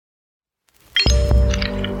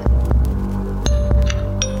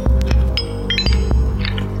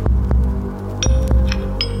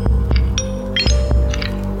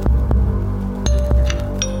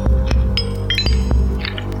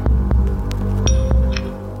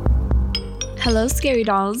Hello, Scary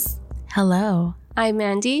Dolls. Hello. I'm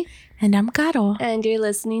Mandy. And I'm Caro. And you're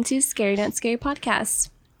listening to Scary Not Scary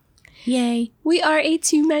Podcast. Yay. We are a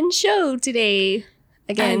two-man show today.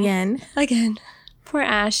 Again. Poor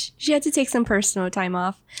Ash. She had to take some personal time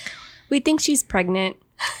off. We think she's pregnant.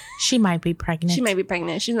 She might be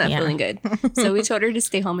pregnant. She's not feeling good. So we told her to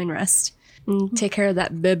stay home and rest. And take care of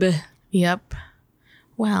that baby. Yep.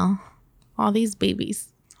 Well, all these babies.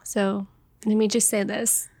 So let me just say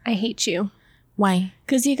this. I hate you. Why?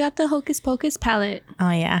 Because you got the Hocus Pocus palette. Oh,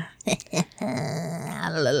 yeah. I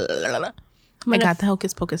got the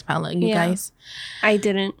Hocus Pocus palette, you guys. I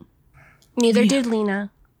didn't. Neither did Lena.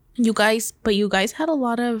 You guys had a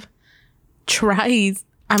lot of tries.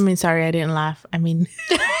 I mean, sorry, I didn't laugh. I mean...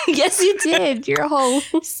 Yes, you did. You're a hoe.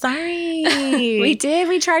 Sorry. We did.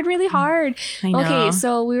 We tried really hard. I know. Okay,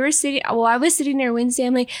 so we were sitting... Well, I was sitting there Wednesday.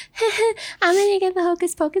 I'm like, I'm going to get the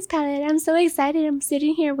Hocus Pocus palette. I'm so excited. I'm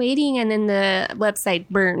sitting here waiting. And then the website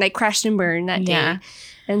burned, like crashed and burned that day. Yeah.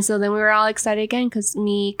 And so then we were all excited again because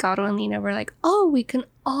me, Caro, and Lena were like, oh, we can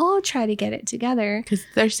all try to get it together. Because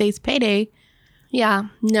Thursday's payday. Yeah.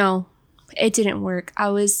 No. It didn't work. I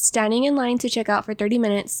was standing in line to check out for 30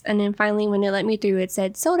 minutes. And then finally, when it let me through, it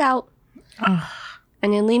said sold out. Ugh.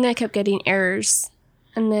 And then Lena kept getting errors.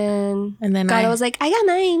 And then God, I was like, I got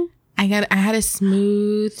mine. I had a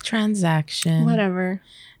smooth transaction. Whatever.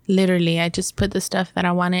 Literally, I just put the stuff that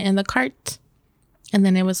I wanted in the cart. And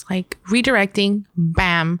then it was like redirecting.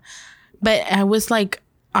 Bam. But I was like,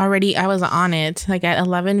 I was on it. Like at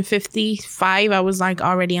 11:55, I was like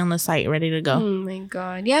already on the site, ready to go. Oh my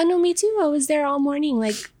God. Yeah, no, me too. I was there all morning,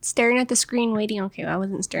 like staring at the screen, waiting. Okay, I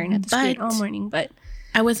wasn't staring at the screen all morning, but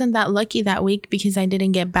I wasn't that lucky that week because I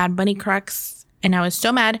didn't get Bad Bunny Crocs, and I was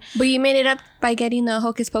so mad. But you made it up by getting the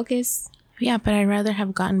Hocus Pocus. Yeah, but I'd rather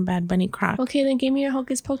have gotten Bad Bunny Crocs. Okay, then give me your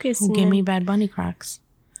Hocus Pocus. Give me Bad Bunny Crocs.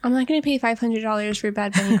 I'm not going to pay $500 for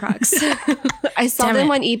Bad Bunny Crocs. I saw them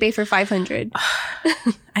on eBay for $500.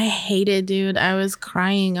 I hate it, dude. I was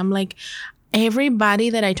crying. I'm like, everybody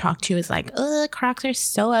that I talk to is like, Crocs are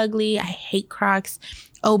so ugly. I hate Crocs.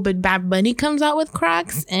 Oh, but Bad Bunny comes out with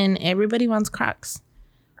Crocs and everybody wants Crocs.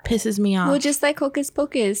 Pisses me off. Well, just like Hocus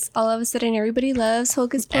Pocus. All of a sudden, everybody loves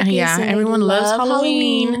Hocus Pocus. Yeah, everyone loves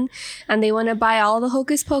Halloween. And they want to buy all the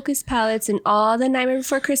Hocus Pocus palettes and all the Nightmare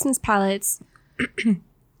Before Christmas palettes.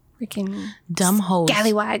 Freaking dumb hoes.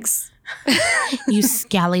 Scallywags. You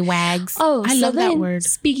scallywags. Oh, I love that word.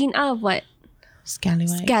 Speaking of what?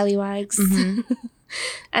 Scallywags. Scallywags. Mm-hmm.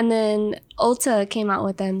 And then Ulta came out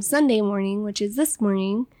with them Sunday morning, which is this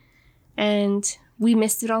morning. And we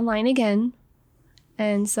missed it online again.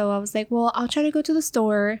 And so I was like, well, I'll try to go to the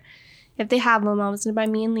store. If they have them, I was going to buy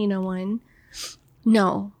me and Lena one.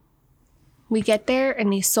 No. We get there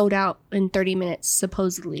and they sold out in 30 minutes,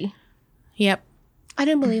 supposedly. Yep. I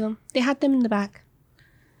didn't believe them. They had them in the back.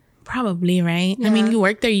 Probably, right? Yeah. I mean, you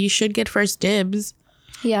work there. You should get first dibs.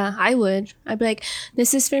 Yeah, I would. I'd be like,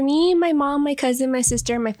 this is for me, my mom, my cousin, my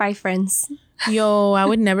sister, and my 5 friends. Yo, I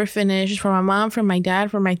would never finish. For my mom, for my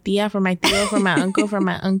dad, for my tia, for my tío, for my uncle, for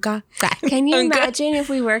my unca. Can you imagine if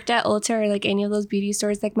we worked at Ulta or like any of those beauty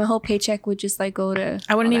stores? Like my whole paycheck would just like go to...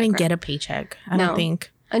 I wouldn't even get a paycheck. I don't think.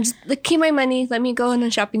 I just like, keep my money. Let me go on a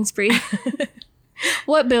shopping spree.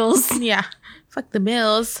 What bills? Yeah. Fuck the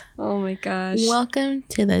bills. Oh my gosh. Welcome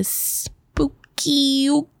to the spooky,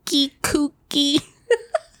 ookie, kooky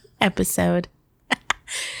episode.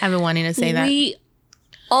 I've been wanting to say that. We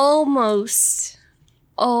almost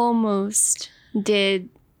did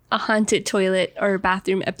a haunted toilet or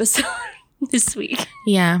bathroom episode this week.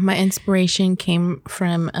 Yeah, my inspiration came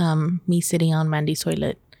from me sitting on Mandy's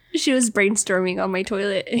toilet. She was brainstorming on my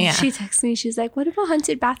toilet and she texted me. She's like, what about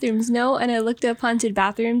haunted bathrooms? No. And I looked up haunted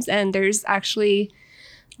bathrooms and there's actually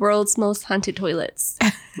world's most haunted toilets.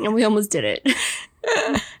 And we almost did it.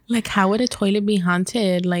 Like, how would a toilet be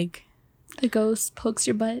haunted? Like, the ghost pokes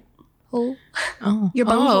your butt hole. Oh. Your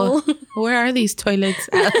bunghole. Where are these toilets?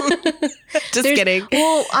 Just kidding.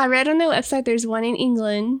 Well, I read on the website there's one in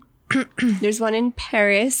England. There's one in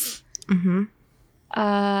Paris. Mm-hmm.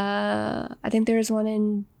 I think there's one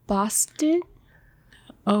in Boston.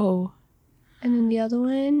 Oh. And then the other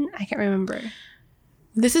one, I can't remember.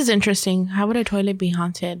 This is interesting. How would a toilet be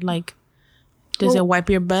haunted? Like, does it wipe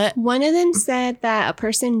your butt? One of them said that a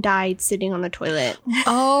person died sitting on the toilet.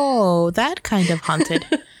 Oh, that kind of haunted.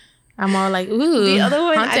 I'm all like, ooh, the other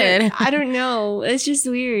one, haunted. I don't know. It's just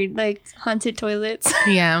weird, like haunted toilets.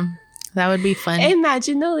 Yeah, that would be fun.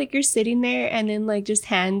 Imagine though, like you're sitting there and then like just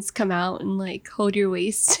hands come out and like hold your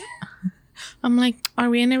waist. I'm like, are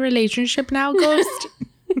we in a relationship now, ghost?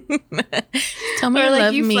 Tell me or you like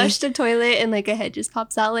love you me. flush the toilet and like a head just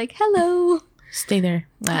pops out like, hello. Stay there.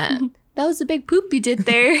 that was a big poop you did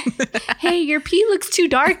there. Hey, your pee looks too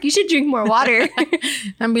dark. You should drink more water.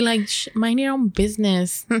 And be like, mind your own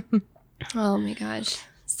business. Oh my gosh.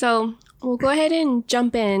 So we'll go ahead and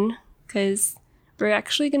jump in because we're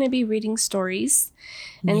actually going to be reading stories.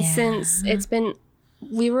 And since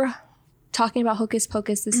we were talking about Hocus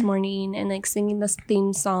Pocus this morning and like singing this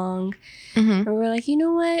theme song. And we were like, you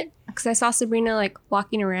know what? Because I saw Sabrina like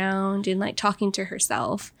walking around and like talking to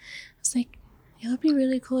herself. I was like, it would be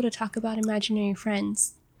really cool to talk about imaginary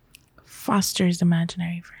friends. Foster's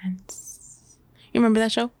Imaginary Friends. You remember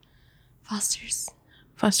that show?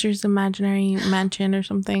 Foster's Imaginary Mansion or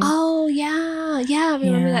something. Oh, yeah. Yeah, I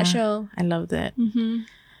remember that show. I loved it.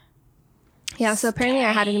 Yeah, so apparently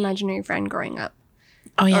I had an imaginary friend growing up.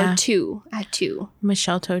 Oh, yeah. Or two. I had two.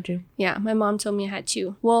 Michelle told you. Yeah, my mom told me I had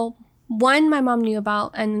two. Well, one my mom knew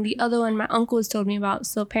about, and the other one my uncle has told me about.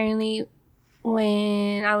 So apparently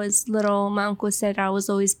when I was little, my uncle said I was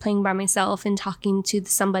always playing by myself and talking to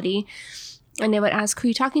somebody. And they would ask, who are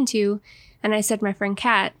you talking to? And I said, my friend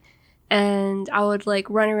Kat. And I would like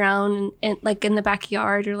run around and like in the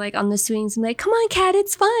backyard or like on the swings and be like, come on, Kat,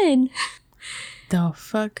 it's fun. The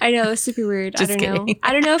fuck? I know, it's super weird. Just I don't know. kidding.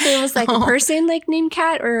 I don't know if it was like a person like named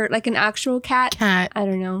Kat or like an actual cat. Cat. I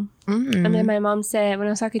don't know. And then my mom said, when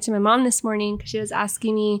I was talking to my mom this morning, because she was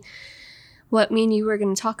asking me what me and you were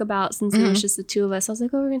going to talk about since it was just the two of us. I was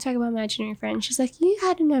like, oh, we're going to talk about imaginary friend. She's like, you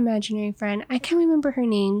had an imaginary friend. I can't remember her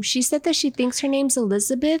name. She said that she thinks her name's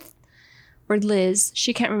Elizabeth or Liz.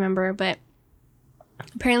 She can't remember, but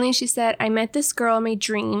apparently she said, I met this girl in my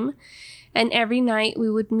dream, and every night we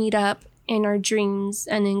would meet up in our dreams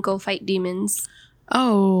and then go fight demons.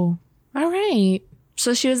 Oh, all right.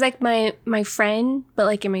 So she was like my friend, but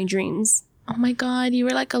like in my dreams. Oh my God, you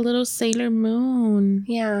were like a little Sailor Moon.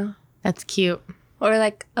 Yeah. That's cute. Or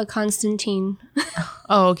like a Constantine.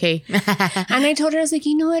 Oh, okay. And I told her, I was like,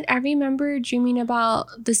 you know what? I remember dreaming about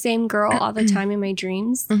the same girl all the time in my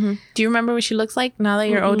dreams. Do you remember what she looks like now that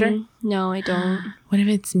you're older? No, I don't. What if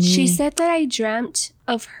it's me? She said that I dreamt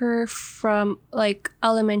of her from like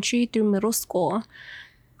elementary through middle school.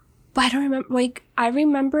 But I don't remember. Like, I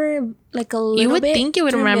remember like a little bit. You would think you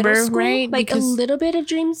would through remember, middle school, right? Like Because a little bit of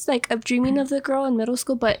dreams, like of dreaming of the girl in middle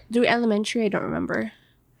school. But through elementary, I don't remember.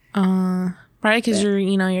 Probably because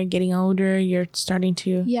you're getting older. You're starting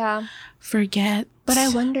to forget. But I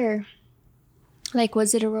wonder, like,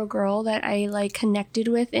 was it a real girl that I like connected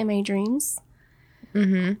with in my dreams?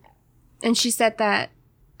 And she said that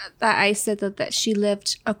I said that she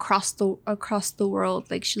lived across the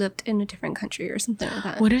world, like she lived in a different country or something like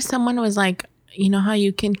that. What if someone was like, you know how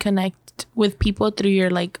you can connect with people through your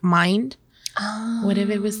like mind? What if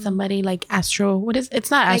it was somebody like astral?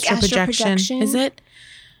 It's not Like astral projection, is it?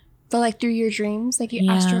 But like through your dreams, like you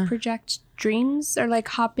astral project dreams or like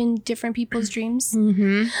hop in different people's dreams.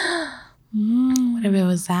 What if it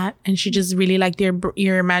was that? And she just really liked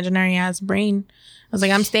your imaginary ass brain. I was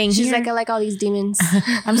like, I'm staying here. She's like, I like all these demons.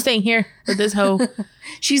 I'm staying here with this hoe.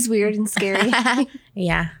 She's weird and scary.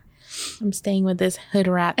 Yeah. I'm staying with this hood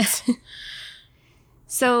rat.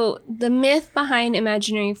 So the myth behind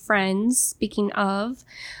imaginary friends, speaking of,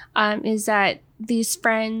 is that these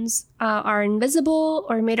friends are invisible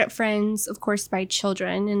or made up friends, of course, by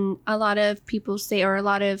children. And a lot of people say, or a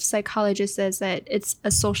lot of psychologists says that it's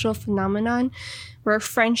a social phenomenon where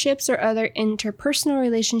friendships or other interpersonal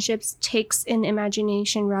relationships takes in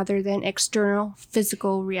imagination rather than external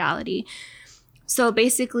physical reality. So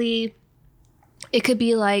basically, it could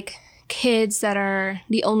be like kids that are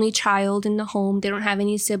the only child in the home. They don't have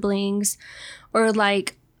any siblings, or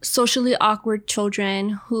like socially awkward children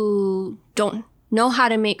who don't know how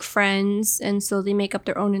to make friends, and so they make up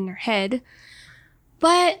their own in their head.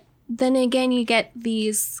 But then again, you get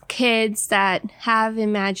these kids that have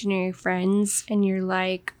imaginary friends, and you're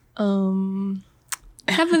like, I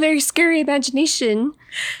have a very scary imagination.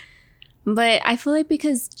 But I feel like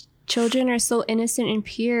because children are so innocent and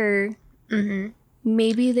pure,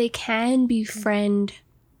 maybe they can befriend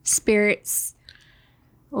spirits,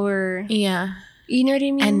 or you know what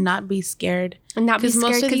I mean, and not be scared. And not be Because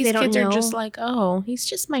scared most of because these they don't kids know. are just like, oh, he's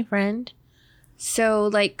just my friend. So,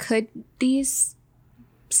 like, could these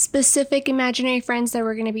specific imaginary friends that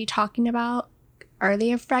we're going to be talking about, are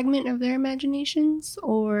they a fragment of their imaginations,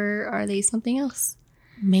 or are they something else?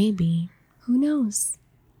 Maybe. Who knows?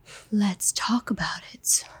 Let's talk about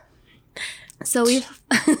it. So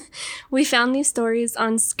we found these stories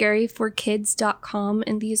on scaryforkids.com,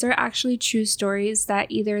 and these are actually true stories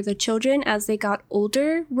that either the children as they got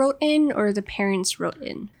older wrote in or the parents wrote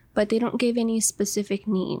in, but they don't give any specific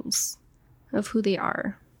names of who they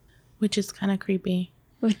are. Which is kind of creepy.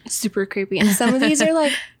 Super creepy. And some of these are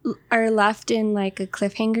like are left in like a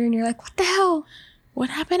cliffhanger and you're like, what the hell?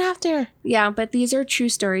 What happened after? Yeah, but these are true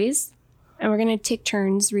stories and we're going to take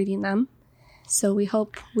turns reading them. So we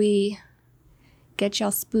hope we get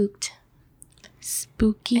y'all spooked.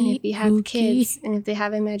 Spooky. And if you have ooky. kids and if they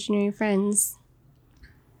have imaginary friends,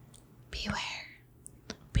 beware.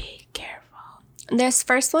 Be careful. This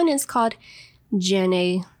first one is called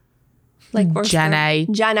Jenny. Like Jenny.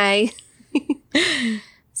 Jenny.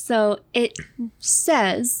 So it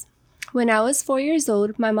says, when I was 4 years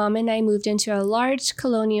old, my mom and I moved into a large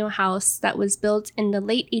colonial house that was built in the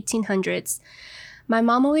late 1800s. My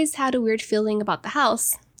mom always had a weird feeling about the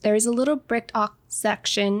house. There was a little bricked off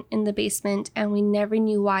section in the basement, and we never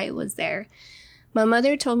knew why it was there. My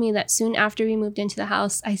mother told me that soon after we moved into the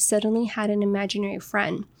house, I suddenly had an imaginary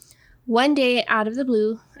friend. One day, out of the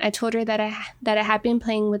blue, I told her that I had been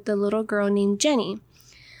playing with a little girl named Jenny.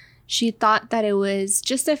 She thought that it was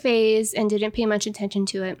just a phase and didn't pay much attention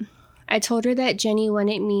to it. I told her that Jenny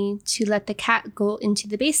wanted me to let the cat go into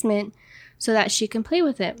the basement so that she can play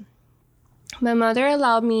with it. My mother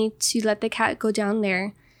allowed me to let the cat go down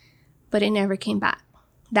there, but it never came back.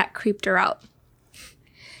 That creeped her out.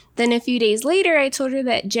 Then a few days later, I told her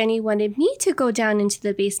that Jenny wanted me to go down into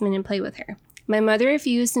the basement and play with her. My mother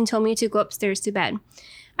refused and told me to go upstairs to bed.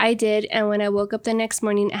 I did, and when I woke up the next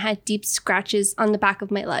morning, I had deep scratches on the back of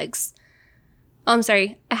my legs.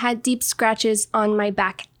 I had deep scratches on my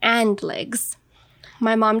back and legs.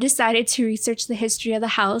 My mom decided to research the history of the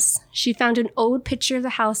house. She found an old picture of the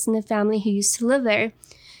house and the family who used to live there.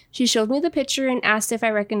 She showed me the picture and asked if I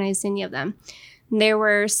recognized any of them. There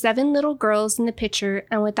were 7 little girls in the picture,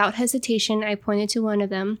 and without hesitation, I pointed to one of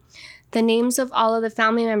them. The names of all of the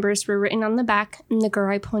family members were written on the back, and the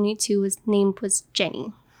girl I pointed to was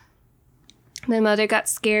Jenny. My mother got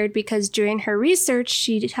scared because during her research,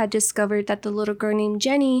 she had discovered that the little girl named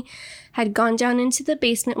Jenny had gone down into the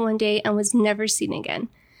basement one day and was never seen again.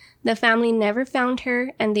 The family never found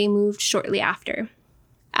her, and they moved shortly after.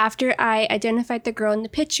 After I identified the girl in the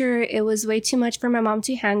picture, it was way too much for my mom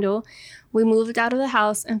to handle. We moved out of the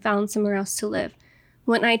house and found somewhere else to live.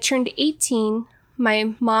 When I turned 18,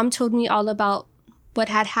 my mom told me all about what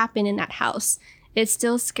had happened in that house. It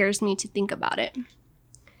still scares me to think about it.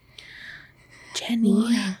 Jenny.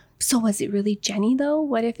 So was it really Jenny, though?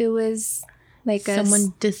 What if it was like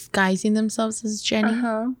someone disguising themselves as Jenny?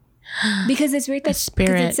 Because it's weird that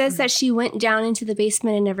spirit. It says that she went down into the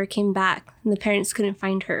basement and never came back, and the parents couldn't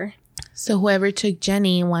find her. So whoever took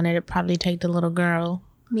Jenny wanted to probably take the little girl.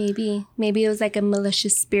 Maybe it was like a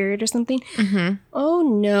malicious spirit or something. Mm-hmm. Oh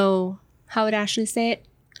no! How would Ashley say it?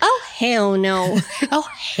 Oh hell no! Oh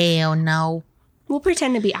hell no! We'll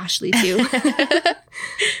pretend to be Ashley too.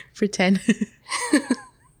 Pretend.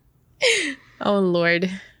 Oh Lord!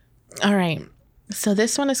 All right. So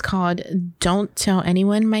this one is called Don't Tell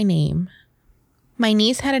Anyone My Name. My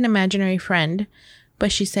niece had an imaginary friend,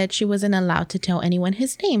 but she said she wasn't allowed to tell anyone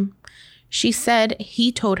his name. She said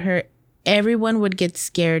he told her everyone would get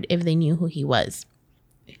scared if they knew who he was.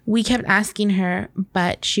 We kept asking her,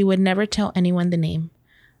 but she would never tell anyone the name.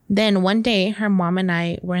 Then one day, her mom and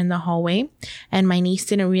I were in the hallway, and my niece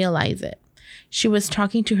didn't realize it. She was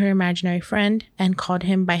talking to her imaginary friend and called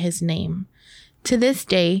him by his name. To this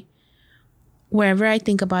day, wherever I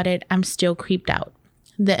think about it, I'm still creeped out.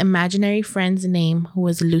 The imaginary friend's name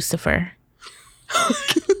was Lucifer.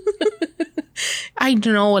 I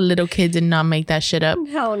know a little kid did not make that shit up.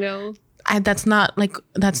 Hell no. That's not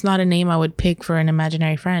a name I would pick for an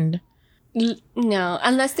imaginary friend. No,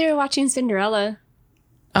 unless they were watching Cinderella.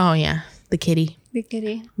 Oh yeah, the kitty. The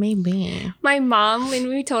kitty. Maybe. My mom, when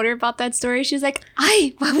we told her about that story, she's like,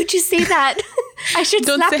 why would you say that? I should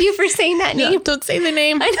slap you for saying that name. No, don't say the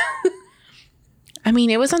name. I mean,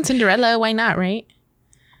 it was on Cinderella. Why not, right?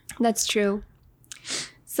 That's true.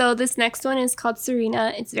 So this next one is called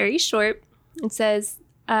Serena. It's very short. It says,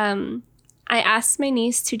 I asked my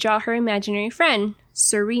niece to draw her imaginary friend,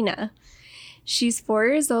 Serena. She's 4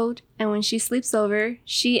 years old, and when she sleeps over,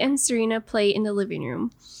 she and Serena play in the living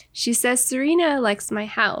room. She says Serena likes my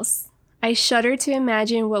house. I shudder to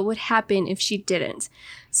imagine what would happen if she didn't.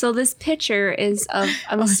 So this picture is of,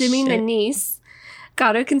 I'm assuming shit. the niece.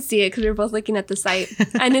 Gato can see it because we're both looking at the site.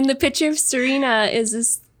 And in the picture of Serena is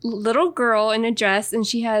this little girl in a dress, and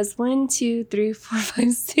she has 1, 2, 3, 4,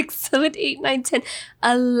 5, 6, 7, 8, 9, 10,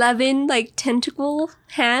 11 like tentacle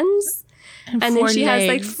hands. And then she has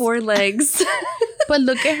like 4 legs. But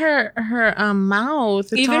look at her mouth.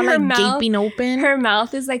 It's Even all her like mouth, gaping open. Her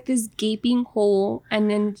mouth is like this gaping hole, and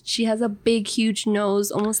then she has a big, huge nose,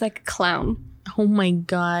 almost like a clown. Oh my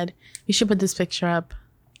God. We should put this picture up.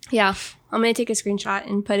 Yeah, I'm gonna take a screenshot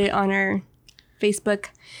and put it on our Facebook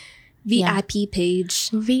VIP page.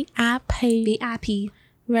 VIP.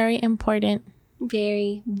 Very important.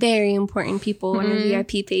 Very, very important people on the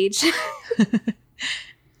VIP page.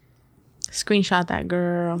 Screenshot that,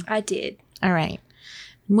 girl. I did. All right.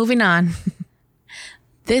 Moving on.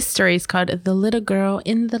 This story is called The Little Girl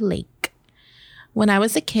in the Lake. When I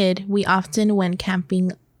was a kid, we often went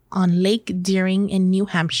camping on Lake Deering in New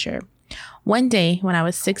Hampshire. One day, when I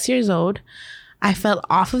was 6 years old, I fell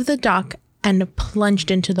off of the dock and plunged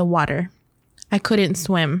into the water. I couldn't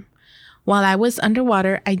swim. While I was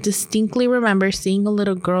underwater, I distinctly remember seeing a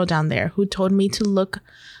little girl down there who told me to look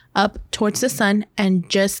up towards the sun and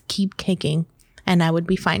just keep kicking, and I would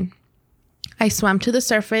be fine. I swam to the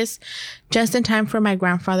surface just in time for my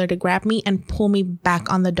grandfather to grab me and pull me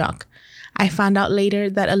back on the dock. I found out later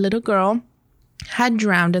that a little girl had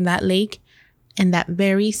drowned in that lake in that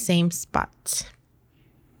very same spot.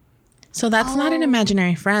 So that's not an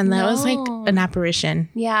imaginary friend. That was like an apparition.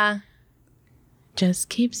 Yeah. Just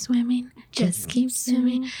keep swimming. Just keep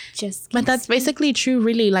swimming. But that's basically true,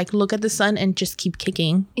 really. Like, look at the sun and just keep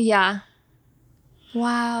kicking. Yeah.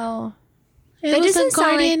 Wow. It was a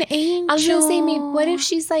guardian angel. I was going to say, maybe, what if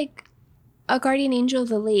she's like a guardian angel of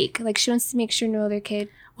the lake? Like, she wants to make sure no other kid.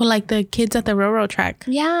 Well, like the kids at the railroad track.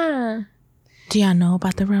 Yeah. Do y'all know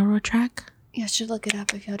about the railroad track? Yeah, I should look it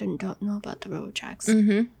up if y'all don't know about the railroad tracks.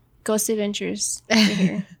 Mm-hmm. Ghost Adventures over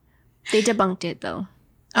here. They debunked it, though.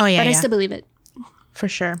 Oh, yeah, But I still believe it. For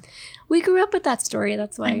sure. We grew up with that story,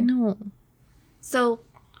 that's why. I know. So,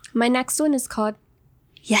 my next one is called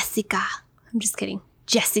Jessica. I'm just kidding.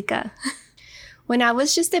 Jessica. When I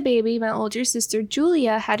was just a baby, my older sister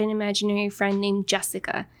Julia had an imaginary friend named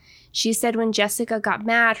Jessica. She said when Jessica got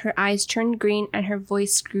mad, her eyes turned green and her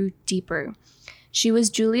voice grew deeper. She was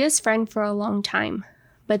Julia's friend for a long time,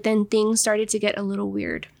 but then things started to get a little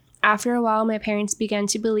weird. After a while, my parents began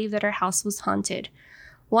to believe that our house was haunted.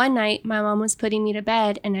 One night, my mom was putting me to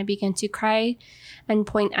bed and I began to cry and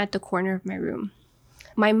point at the corner of my room.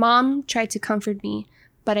 My mom tried to comfort me,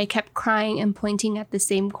 but I kept crying and pointing at the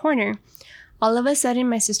same corner. All of a sudden,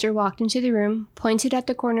 my sister walked into the room, pointed at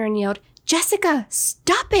the corner and yelled, "Jessica,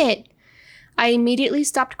 stop it!" I immediately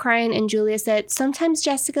stopped crying and Julia said, "Sometimes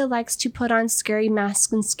Jessica likes to put on scary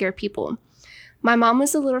masks and scare people." My mom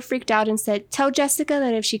was a little freaked out and said, "Tell Jessica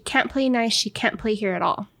that if she can't play nice, she can't play here at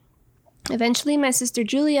all." Eventually, my sister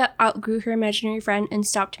Julia outgrew her imaginary friend and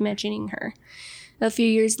stopped mentioning her. A few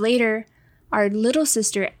years later, our little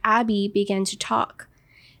sister Abby began to talk.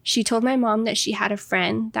 She told my mom that she had a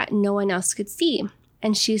friend that no one else could see,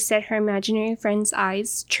 and she said her imaginary friend's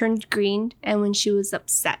eyes turned green and when she was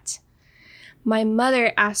upset. My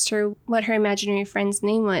mother asked her what her imaginary friend's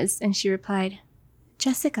name was, and she replied,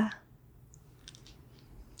 "Jessica."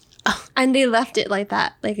 Oh, and they left it like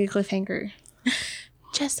that, like a cliffhanger.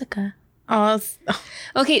 Jessica. Oh.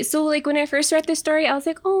 Okay, so like when I first read this story, I was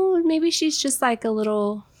like, oh, maybe she's just like a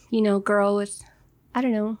little, girl with, I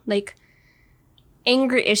don't know, like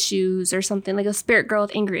anger issues or something, like a spirit girl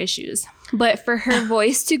with anger issues. But for her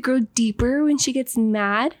voice to grow deeper when she gets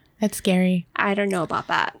mad, that's scary. I don't know about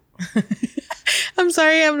that. I'm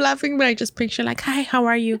sorry, I'm laughing, but I just picture like, "Hi, how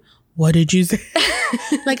are you? What did you say?"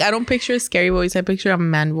 Like, I don't picture a scary voice. I picture a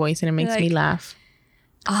man voice and it makes me laugh.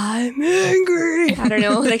 "I'm angry." I don't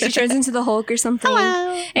know. Like she turns into the Hulk or something.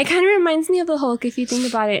 Hello. It kind of reminds me of the Hulk if you think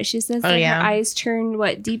about it. She says that her eyes turn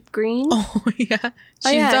deep green? Oh, yeah.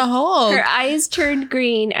 She's the Hulk. Her eyes turned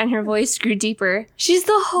green and her voice grew deeper. She's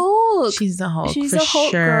the Hulk. She's the Hulk. She's a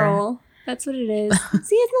Hulk girl. That's what it is.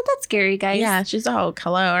 See, it's not that scary, guys. Yeah, she's a Hulk.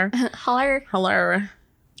 Hello. Hello.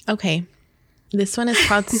 Okay. This one is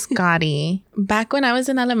called Scotty. Back when I was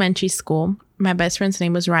in elementary school, my best friend's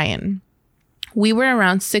name was Ryan. We were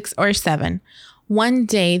around 6 or 7. One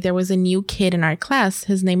day, there was a new kid in our class.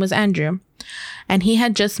 His name was Andrew, and he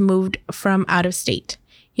had just moved from out of state.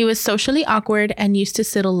 He was socially awkward and used to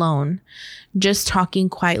sit alone, just talking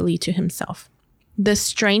quietly to himself. The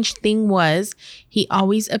strange thing was, he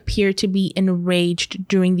always appeared to be enraged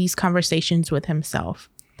during these conversations with himself.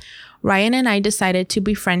 Ryan and I decided to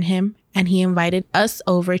befriend him, and he invited us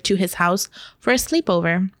over to his house for a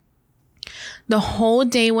sleepover. The whole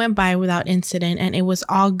day went by without incident, and it was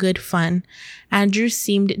all good fun. Andrew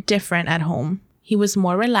seemed different at home. He was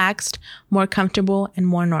more relaxed, more comfortable, and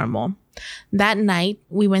more normal. That night,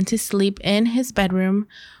 we went to sleep in his bedroom,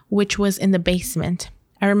 which was in the basement.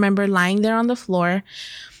 I remember lying there on the floor.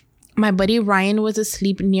 My buddy Ryan was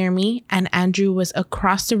asleep near me, and Andrew was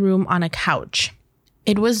across the room on a couch.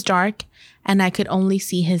 It was dark, and I could only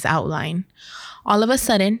see his outline. All of a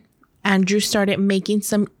sudden, Andrew started making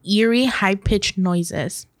some eerie, high-pitched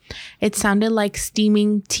noises. It sounded like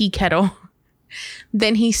steaming tea kettle.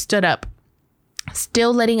 Then he stood up.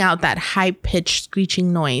 still letting out that high-pitched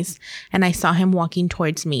screeching noise, and I saw him walking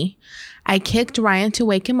towards me. I kicked Ryan to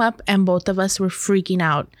wake him up, and both of us were freaking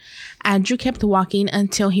out. Andrew kept walking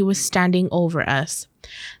until he was standing over us.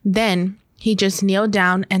 Then he just kneeled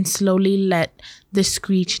down and slowly let the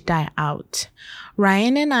screech die out.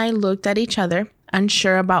 Ryan and I looked at each other,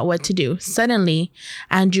 unsure about what to do. Suddenly,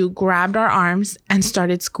 Andrew grabbed our arms and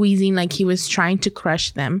started squeezing like he was trying to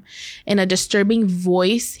crush them. In a disturbing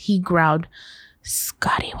voice, he growled,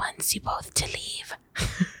 "Scotty wants you both to leave."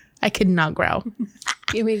 I could not growl.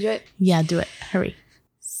 You want me to do it? Yeah, do it. Hurry.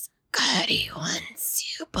 Scotty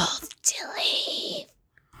wants you both to leave.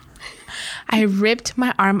 I ripped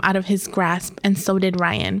my arm out of his grasp, and so did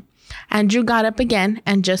Ryan. Andrew got up again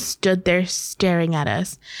and just stood there staring at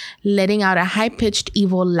us, letting out a high-pitched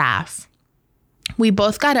evil laugh. We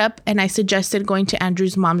both got up, and I suggested going to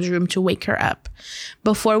Andrew's mom's room to wake her up.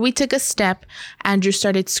 Before we took a step, Andrew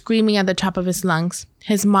started screaming at the top of his lungs.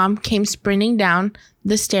 His mom came sprinting down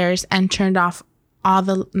the stairs and turned on all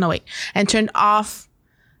the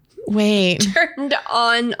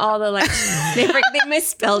lights. They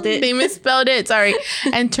misspelled it. They misspelled it, sorry.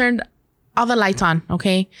 And turned all the lights on,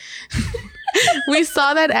 okay? We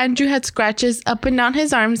saw that Andrew had scratches up and down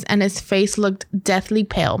his arms, and his face looked deathly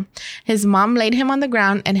pale. His mom laid him on the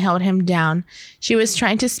ground and held him down. She was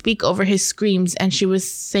trying to speak over his screams, and she was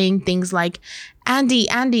saying things like, Andy,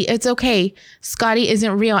 it's okay. Scotty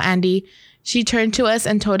isn't real, Andy." She turned to us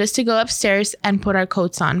and told us to go upstairs and put our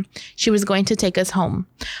coats on. She was going to take us home.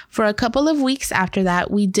 For a couple of weeks after that,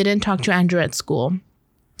 we didn't talk to Andrew at school.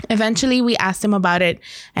 Eventually, we asked him about it,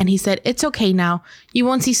 and he said, "It's okay now. You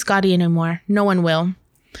won't see Scotty anymore. No one will."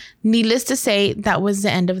 Needless to say, that was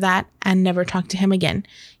the end of that, and never talked to him again.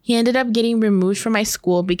 He ended up getting removed from my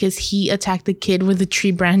school because he attacked the kid with a tree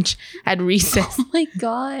branch at recess. Oh my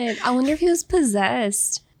God. I wonder if he was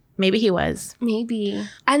possessed. Maybe he was. Maybe.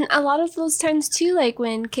 And a lot of those times too, like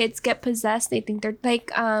when kids get possessed, they think they're like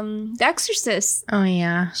The Exorcist. Oh,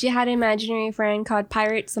 yeah. She had an imaginary friend called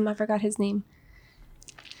Pirate. I forgot his name.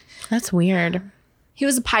 That's weird. He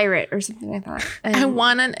was a pirate or something like that. And I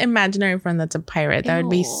want an imaginary friend that's a pirate. That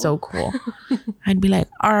would be so cool. I'd be like,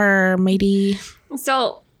 "Arr, matey."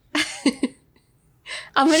 So,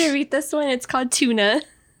 I'm going to read this one. It's called Tuna.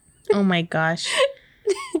 Oh my gosh.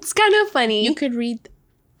 It's kind of funny. You could read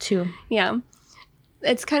too. Yeah.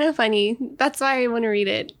 It's kind of funny. That's why I want to read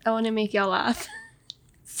it. I want to make y'all laugh.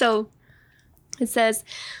 So, it says,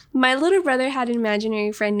 "My little brother had an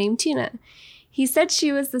imaginary friend named Tuna. He said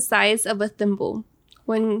she was the size of a thimble.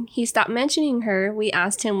 When he stopped mentioning her, we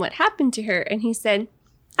asked him what happened to her, and he said,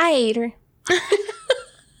 'I ate her.'"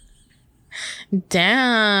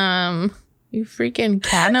 Damn. You freaking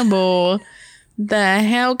cannibal. The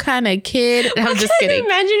hell kind of kid? I'm just kidding. What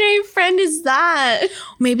kind of imaginary friend is that?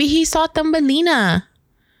 Maybe he saw Thumbelina.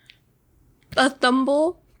 A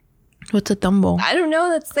thimble? What's a thumble? I don't know.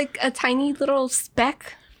 That's like a tiny little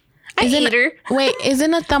speck. I Isn't ate her. Wait,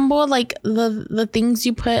 isn't a thimble like the things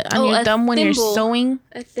you put on your thumb when you're sewing?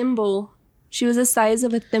 A thimble. She was the size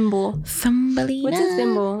of a thimble. Thumbelina. What's a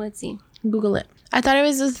thimble? Let's see. Google it. I thought it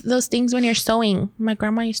was those things when you're sewing. My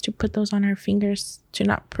grandma used to put those on her fingers to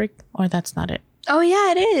not prick. Or that's not it. Oh,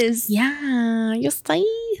 yeah, it is. Yeah, you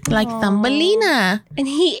see? Like Thumbelina. And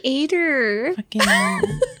he ate her. Fucking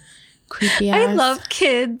creepy ass. I love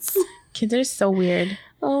kids. Kids are so weird.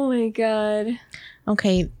 Oh, my God.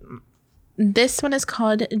 Okay. This one is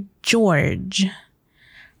called George.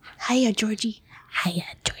 Hiya, Georgie. Hiya,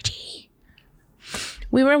 Georgie.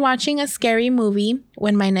 We were watching a scary movie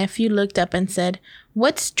when my nephew looked up and said,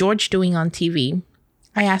 "What's George doing on TV?"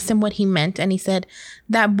 I asked him what he meant, and he said,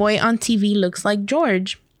 "That boy on TV looks like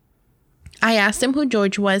George." I asked him who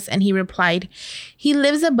George was, and he replied, "He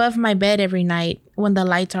lives above my bed every night when the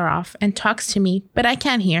lights are off and talks to me, but I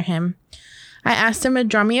can't hear him." I asked him to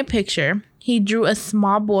draw me a picture. He drew a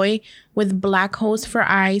small boy with black holes for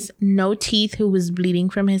eyes, no teeth, who was bleeding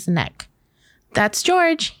from his neck. "That's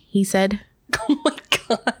George," he said. Oh my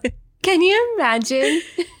God. Can you imagine?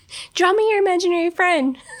 Draw me your imaginary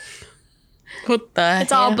friend. What the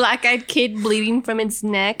It's all black-eyed kid bleeding from its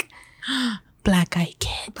neck. Black-eyed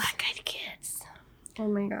kid. Black-eyed kids. Oh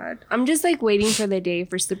my God. I'm just like waiting for the day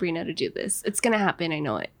for Sabrina to do this. It's going to happen. I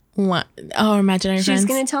know it. What? Oh, imaginary friends. She's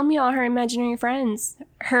going to tell me all her imaginary friends.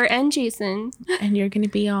 Her and Jason. And you're going to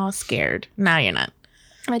be all scared. No, you're not.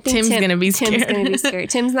 I think Tim's going to be scared. Tim's going to be scared.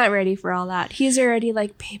 Tim's not ready for all that. He's already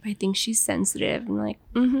like, "Babe, I think she's sensitive." I'm like,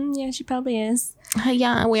 yeah, she probably is.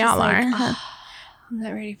 Yeah, we all like, are. "Oh, I'm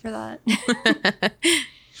not ready for that."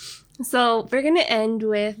 So we're going to end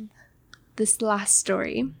with this last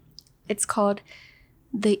story. It's called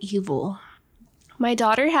The Evil. My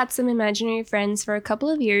daughter had some imaginary friends for a couple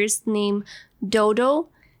of years named Dodo,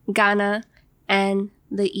 Ghana, and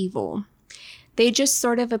the Evil. They just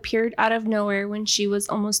sort of appeared out of nowhere when she was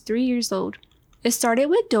almost 3 years old. It started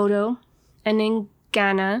with Dodo and then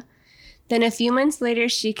Ghana. Then a few months later,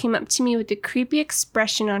 she came up to me with a creepy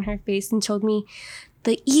expression on her face and told me,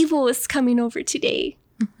 "The Evil is coming over today."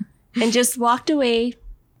 And just walked away.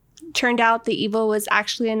 Turned out the Evil was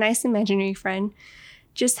actually a nice imaginary friend.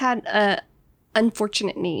 Just had a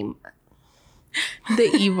unfortunate name. The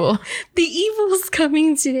Evil. The Evil's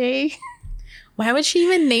coming today. Why would she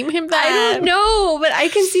even name him that? I don't know, but I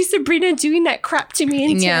can see Sabrina doing that crap to me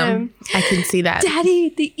and Tim. I can see that.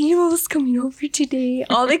 Daddy, the Evil's coming over today.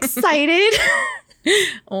 All excited.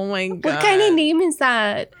 Oh my God. What kind of name is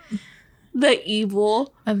that? The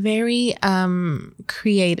Evil. A very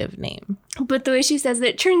creative name. But the way she says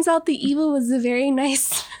it, turns out the Evil was a very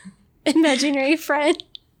nice imaginary friend.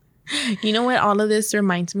 You know what all of this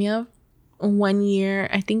reminds me of? One year,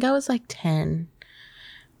 I think I was like 10.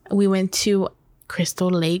 We went to Crystal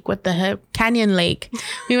Lake. What the heck? Canyon Lake.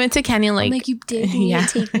 We went to Canyon Lake. I'm like, you did me to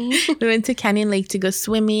take me. We went to Canyon Lake to go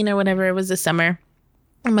swimming or whatever. It was the summer.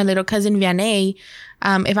 And my little cousin Vianney,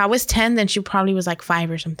 if I was 10, then she probably was like 5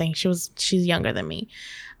 or something. She's younger than me.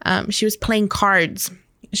 She was playing cards.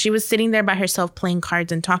 She was sitting there by herself playing cards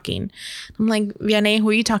and talking. I'm like, Vianney, who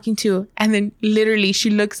are you talking to? And then literally she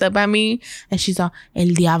looks up at me and she's all,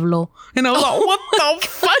 El Diablo. And I was like, what the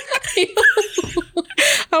fuck?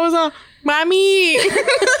 I was like, Mommy.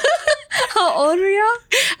 How old were you?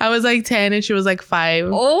 I was like 10 and she was like 5.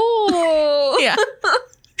 Oh. Yeah.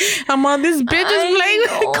 I'm on this bitch is playing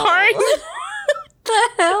with cards. What the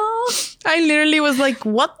hell? I literally was like,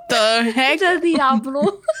 what the heck? The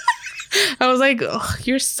Diablo. I was like,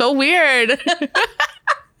 you're so weird.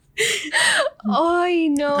 Oh, I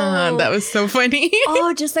know. That was so funny.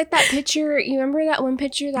 Oh, just like that picture. You remember that one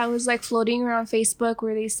picture that was like floating around Facebook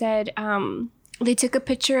where they said they took a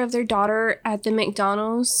picture of their daughter at the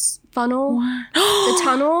McDonald's funnel, the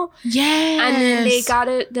tunnel. Yes. And then they got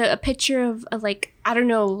a picture of like, I don't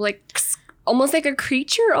know, like almost like a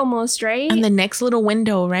creature almost, right? And the next little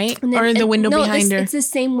window, right? Then, or the window behind her. It's the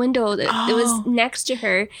same window that it was next to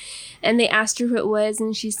her. And they asked her who it was,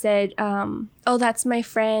 and she said, "Oh, that's my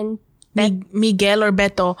friend Miguel or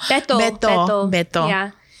Beto." Beto.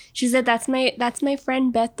 Yeah, she said that's my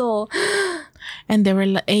friend Beto. And they were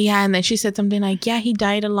like, yeah, and then she said something like, "Yeah, he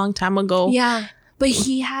died a long time ago." Yeah, but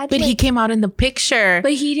he came out in the picture.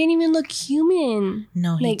 But he didn't even look human.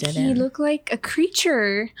 No, he didn't. He looked like a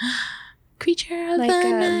creature. Creature of the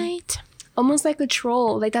night. Almost like a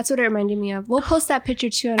troll. Like, that's what it reminded me of. We'll post that picture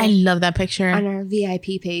too. I love that picture. On our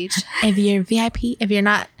VIP page. If you're VIP, if you're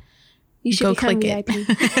not, you should go become click VIP.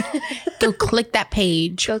 It. Go click that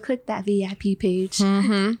page. Go click that VIP page.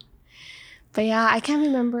 Mm-hmm. But yeah, I can't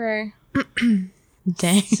remember.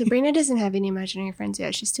 Dang. Sabrina doesn't have any imaginary friends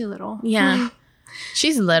yet. She's too little. Yeah.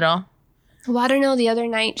 She's little. Well, I don't know. The other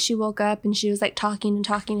night she woke up and she was like talking and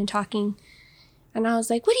talking and talking. And I was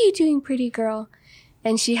like, "What are you doing, pretty girl?"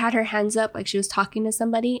 And she had her hands up like she was talking to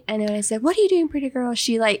somebody. And then I said, "What are you doing, pretty girl?"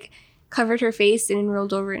 She like covered her face and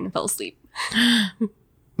rolled over and fell asleep.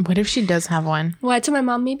 What if she does have one? Well, I told my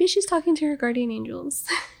mom, maybe she's talking to her guardian angels.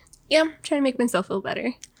 Yeah, I'm trying to make myself feel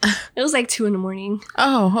better. It was like 2 a.m.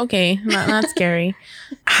 Oh, okay. Not scary.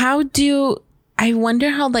 I wonder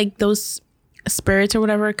how like those spirits or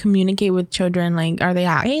whatever communicate with children. Like, are they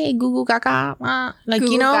like, "Hey, goo goo gaga," like,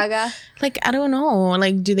 Goo you know, gaga. Like, I don't know,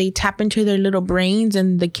 like, do they tap into their little brains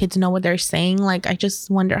and the kids know what they're saying? Like, I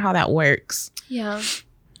just wonder how that works. Yeah,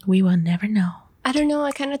 we will never know. I don't know.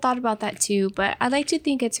 I kind of thought about that too, but I like to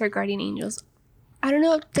think it's her guardian angels. I don't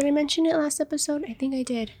know. Did I mention it last episode? I think I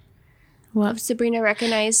did. What? Sabrina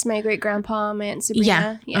recognized my great grandpa, my Aunt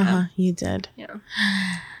Sabrina. Yeah. You did. Yeah.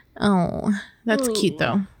 Oh, that's cute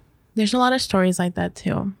though. There's a lot of stories like that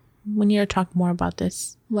too. We need to talk more about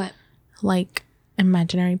this. What? Like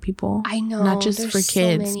imaginary people. I know. Not just for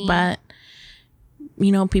kids, but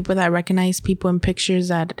you know, people that recognize people in pictures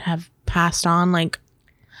that have passed on, like,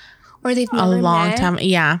 or they've never a long time.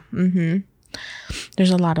 Yeah. Mm-hmm.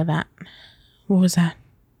 There's a lot of that. What was that?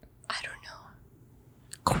 I don't know.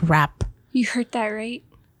 Crap. You heard that, right?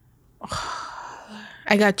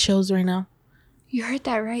 I got chills right now. You heard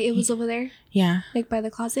that, right? It was over there? Yeah. Like by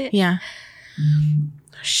the closet? Yeah.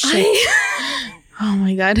 Shit. Oh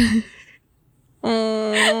my God.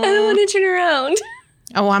 I don't want to turn around.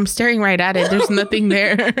 Oh, I'm staring right at it. There's nothing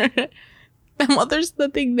there. Well, there's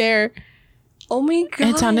nothing there. Oh my God.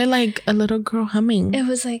 It sounded like a little girl humming. It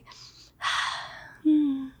was like...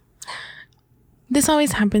 This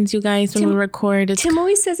always happens, you guys, when we record. Tim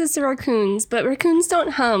always says it's the raccoons, but raccoons don't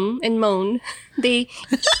hum and moan. They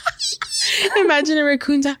imagine a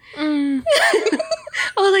raccoon's oh,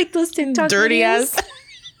 like those TikTok dirty videos ass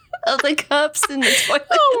of the cups in the toilet.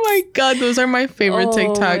 Oh my god, those are my favorite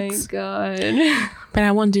TikToks. Oh my god. But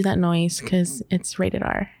I won't do that noise because it's rated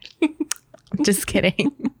R. Just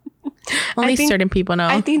kidding. Only certain people know.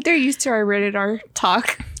 I think they're used to our rated R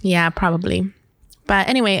talk. Yeah, probably. But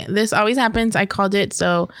anyway, this always happens. I called it,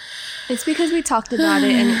 so it's because we talked about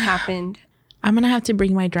it and it happened. I'm gonna have to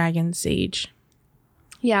bring my dragon sage.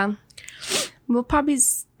 Yeah. We'll probably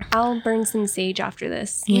I'll burn some sage after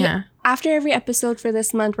this. Yeah. After every episode for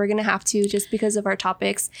this month, we're gonna have to, just because of our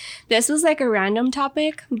topics. This was like a random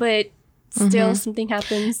topic, but still something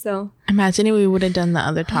happened. So imagine if we would have done the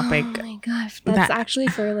other topic. Oh my gosh, that's actually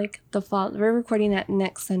for like the fall. We're recording that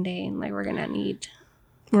next Sunday, and like I'm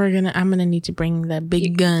gonna need to bring the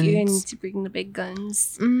big guns. You're gonna need to bring the big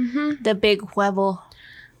guns. The big huevo.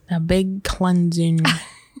 The big cleansing.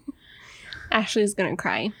 Ashley's gonna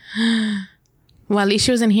cry. Well, at least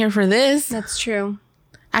she wasn't here for this. That's true.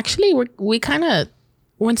 Actually, we kind of,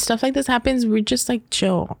 when stuff like this happens, we just like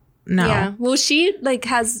chill now. Yeah. Well, she like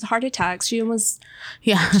has heart attacks. She almost.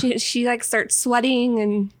 Yeah. She like starts sweating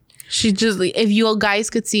and. She just, if you guys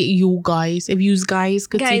could see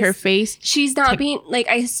see her face. She's not being, like,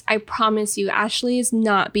 I promise you, Ashley is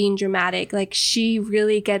not being dramatic. Like, she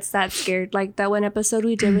really gets that scared. Like, that one episode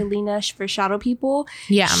we did with Lena for Shadow People.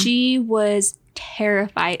 Yeah. She was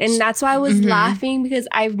terrified. And that's why I was laughing, because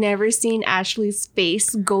I've never seen Ashley's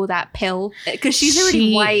face go that pale. Because she's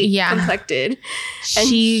already white complected. And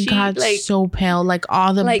she got like, so pale. Like,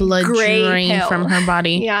 all the blood drained from her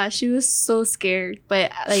body. Yeah, she was so scared.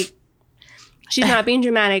 But, like, she's not being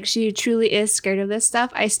dramatic. She truly is scared of this stuff.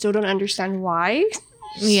 I still don't understand why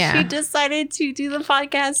she decided to do the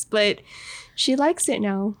podcast, but she likes it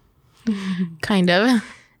now. Kind of. I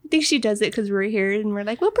think she does it because we're here and we're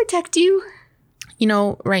like, we'll protect you. You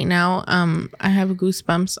know, right now, I have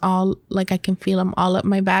goosebumps all, like I can feel them all up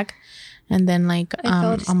my back and then like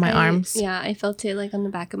on my arms. Yeah, I felt it like on the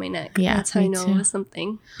back of my neck. Yeah, that's how I know it was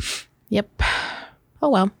something. Yep. Oh,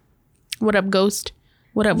 well. What up, ghost?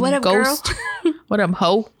 What up, ghost? Girl? What up,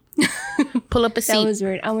 ho? Pull up a seat. That was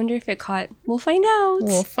weird. I wonder if it caught. We'll find out.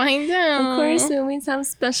 We'll find out. Of course, we always have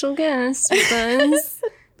special guests with us.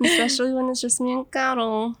 Especially when it's just me and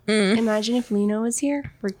Carol. Imagine if Lena was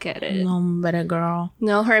here. Forget it. No, better girl.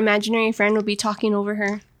 No, her imaginary friend would be talking over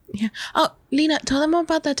her. Yeah. Oh, Lena, tell them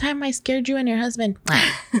about the time I scared you and your husband.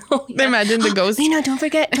 Oh, yeah. Imagine the ghost. Lena, don't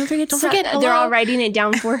forget. Don't forget. They're all writing it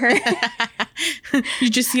down for her. You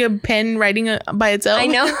just see a pen writing by itself. I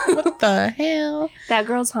know. What the hell? That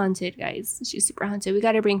girl's haunted, guys. She's super haunted. We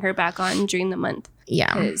got to bring her back on during the month.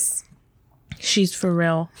 Yeah. Because she's for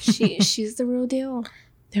real. She's the real deal.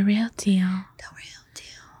 The real deal. The real deal.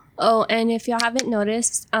 Oh, and if y'all haven't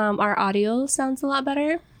noticed, our audio sounds a lot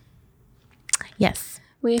better. Yes.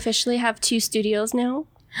 We officially have 2 studios now.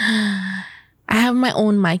 I have my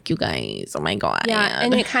own mic, you guys. Oh my god. Yeah,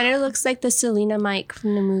 and it kind of looks like the Selena mic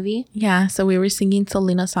from the movie. Yeah, so we were singing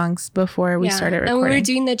Selena songs before we started recording. And we were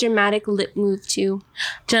doing the dramatic lip move too.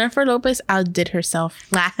 Jennifer Lopez outdid herself.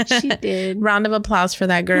 She did. Round of applause for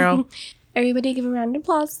that girl. Everybody give a round of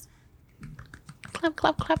applause. Clap,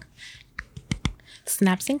 clap, clap.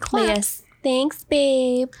 Snaps and claps. Yes. Thanks,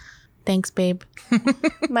 babe. Thanks, babe.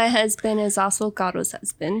 My husband is also Garo's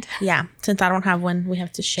husband. Yeah. Since I don't have one, we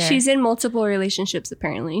have to share. She's in multiple relationships,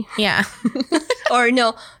 apparently. Yeah. Or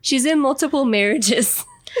no, she's in multiple marriages.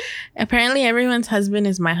 Apparently, everyone's husband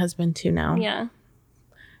is my husband too now. Yeah.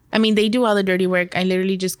 I mean, they do all the dirty work. I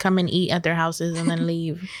literally just come and eat at their houses and then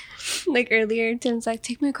leave. Like earlier, Tim's like,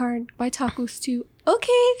 take my card, buy tacos too.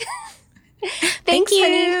 Okay. Thank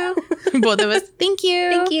you. Both of us. Thank you.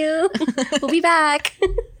 Thank you. We'll be back.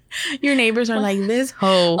 Your neighbors are like, this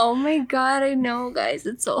hoe. Oh my god, I know, guys.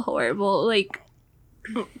 It's so horrible. Like,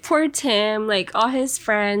 poor Tim, like, all his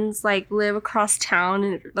friends, like, live across town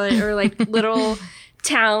and, or like, little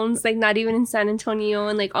towns, like, not even in San Antonio.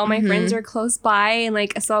 And, like, all my friends are close by. And,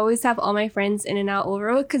 like, so I always have all my friends in and out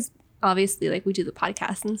over because, obviously, like, we do the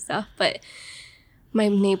podcast and stuff. But my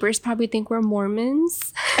neighbors probably think we're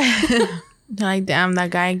Mormons. Like, damn, that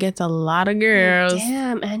guy gets a lot of girls.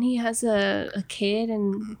 Damn, and he has a kid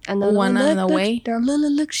and another one on the way.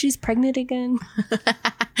 Look, she's pregnant again.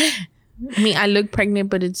 I mean, I look pregnant,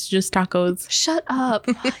 but it's just tacos. Shut up.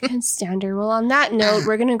 I can't stand her. Well, on that note,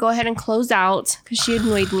 we're going to go ahead and close out because she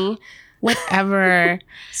annoyed me. Whatever.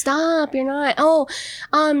 Stop, you're not. Oh,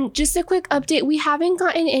 just a quick update. We haven't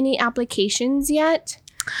gotten any applications yet.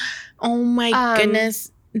 Oh my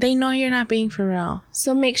goodness. they know you're not being for real.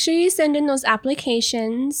 So make sure you send in those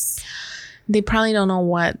applications. They probably don't know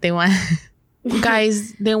what they want.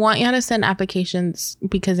 Guys, they want you to send applications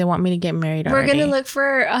because they want me to get married already. We're going to look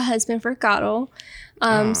for a husband for Gato. So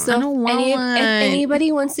I don't want if one.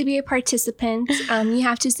 anybody wants to be a participant, you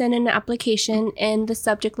have to send in an application, and the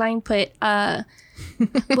subject line put,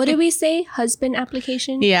 what did we say? Husband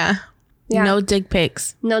application? Yeah. No dick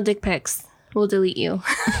pics. No dick pics. We'll delete you.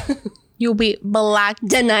 You'll be blocked.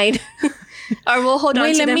 Denied. Or we'll hold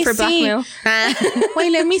on to them for blackmail.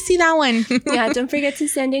 Wait, let me see that one. Yeah, don't forget to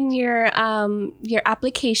send in your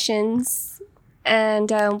applications,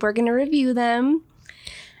 and we're gonna review them.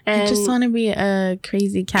 And I just want to be a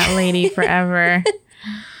crazy cat lady forever.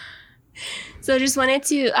 So I just wanted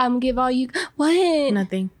to give all you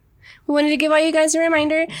Nothing. We wanted to give all you guys a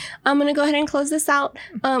reminder. I'm gonna go ahead and close this out.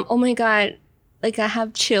 Oh my god, like I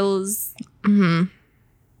have chills.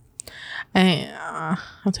 I'll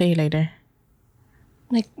tell you later.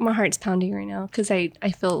 Like my heart's pounding right now because I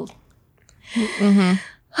feel. I'm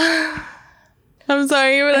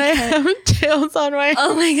sorry, but I have chills on my.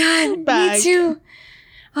 Oh my god, back. Me too.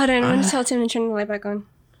 Hold on, I'm gonna tell Tim to turn the light back on.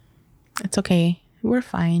 It's okay. We're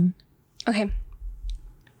fine. Okay.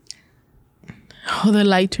 Oh, the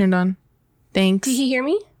light turned on. Thanks. Did he hear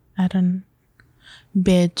me?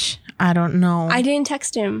 Bitch, I don't know. I didn't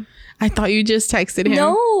text him. I thought you just texted him.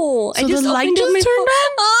 No, So I just the light opened up just my turned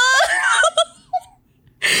phone.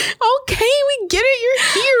 Okay, we get it. You're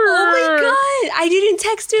here. Oh my god, I didn't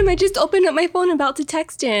text him. I just opened up my phone about to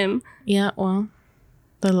text him. Yeah, well,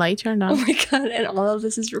 the light turned Oh on. my god, and all of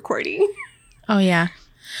this is recording. Oh, yeah.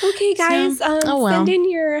 Okay, guys. Well. Send in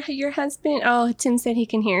your husband. Oh, Tim said he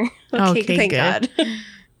can hear. Okay, thank good. God.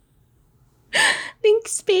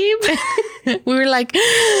 Thanks, babe. We were like,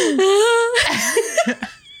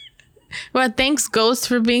 well, thanks, Ghost,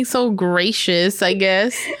 for being so gracious, I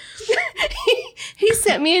guess. He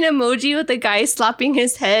sent me an emoji with a guy slapping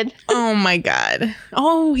his head. Oh, my God.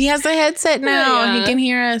 Oh, he has a headset now. Yeah. He can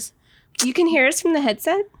hear us. You can hear us from the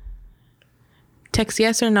headset? Text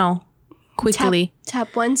yes or no. Quickly.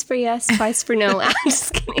 Tap once for yes, twice for no. I'm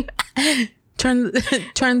just kidding. Turn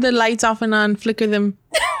the lights off and on. Flicker them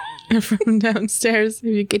from downstairs if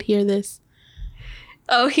you could hear this.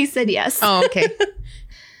 Oh, he said yes. Oh, okay.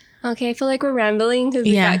 Okay, I feel like we're rambling because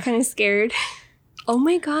we got kind of scared. Oh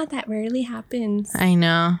my god, that rarely happens. I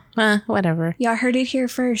know. Whatever. Y'all heard it here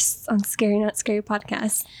first on Scary Not Scary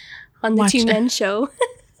podcast. On the Watch Two Men Show.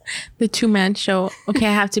 The 2-man show. Okay,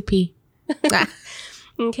 I have to pee.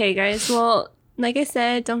 Okay, guys. Well, like I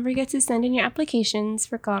said, don't forget to send in your applications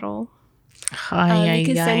for Coddle. You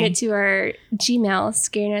can send it to our Gmail,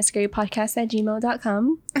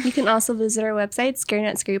 scarynotScaryPodcast@gmail.com. You can also visit our website,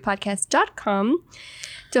 scarynotScaryPodcast.com.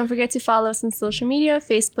 Don't forget to follow us on social media,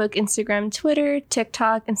 Facebook, Instagram, Twitter,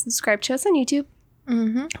 TikTok, and subscribe to us on YouTube.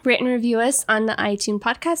 Rate and review us on the iTunes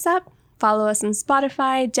podcast app. Follow us on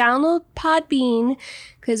Spotify. Download Podbean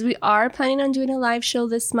because we are planning on doing a live show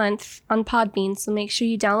this month on Podbean. So make sure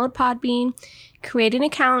you download Podbean, create an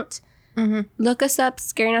account, look us up,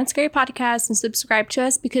 Scary Not Scary Podcast, and subscribe to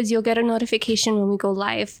us because you'll get a notification when we go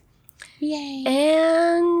live. Yay.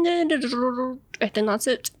 And I think that's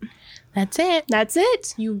it. That's it. That's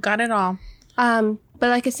it. You got it all. But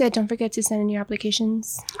like I said, don't forget to send in your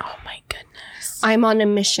applications. Oh my goodness. I'm on a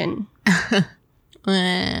mission.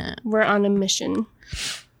 We're on a mission.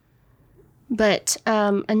 But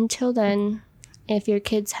until then, if your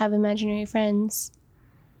kids have imaginary friends,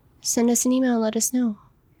 send us an email and let us know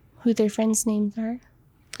who their friends' names are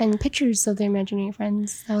and pictures of their imaginary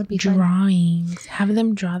friends. That would be fun. Drawings. Have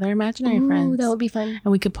them draw their imaginary friends. That would be fun.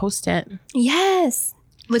 And we could post it. Yes.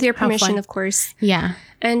 With your How permission, fun. of course. Yeah.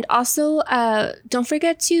 And also, don't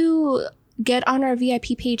forget to get on our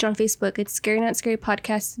VIP page on Facebook. It's Scary Not Scary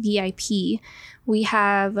Podcast VIP. We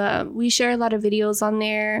have we share a lot of videos on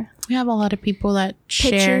there. We have a lot of people that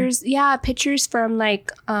share. Pictures from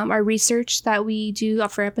like our research that we do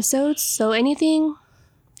for episodes. So anything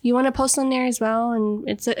you want to post on there as well, and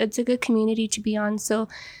it's a good community to be on. So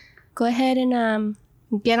go ahead and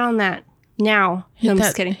get on that now. No, I'm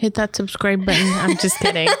just kidding. Hit that subscribe button. I'm just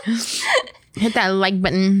kidding. Hit that like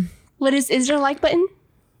button. What is there a like button?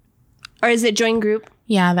 Or is it join group?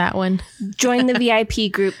 Yeah, that one. Join the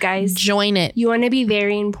VIP group, guys. Join it. You want to be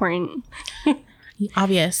very important.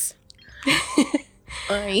 Obvious.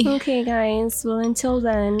 Okay, guys. Well, until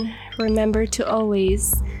then, remember to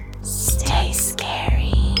always stay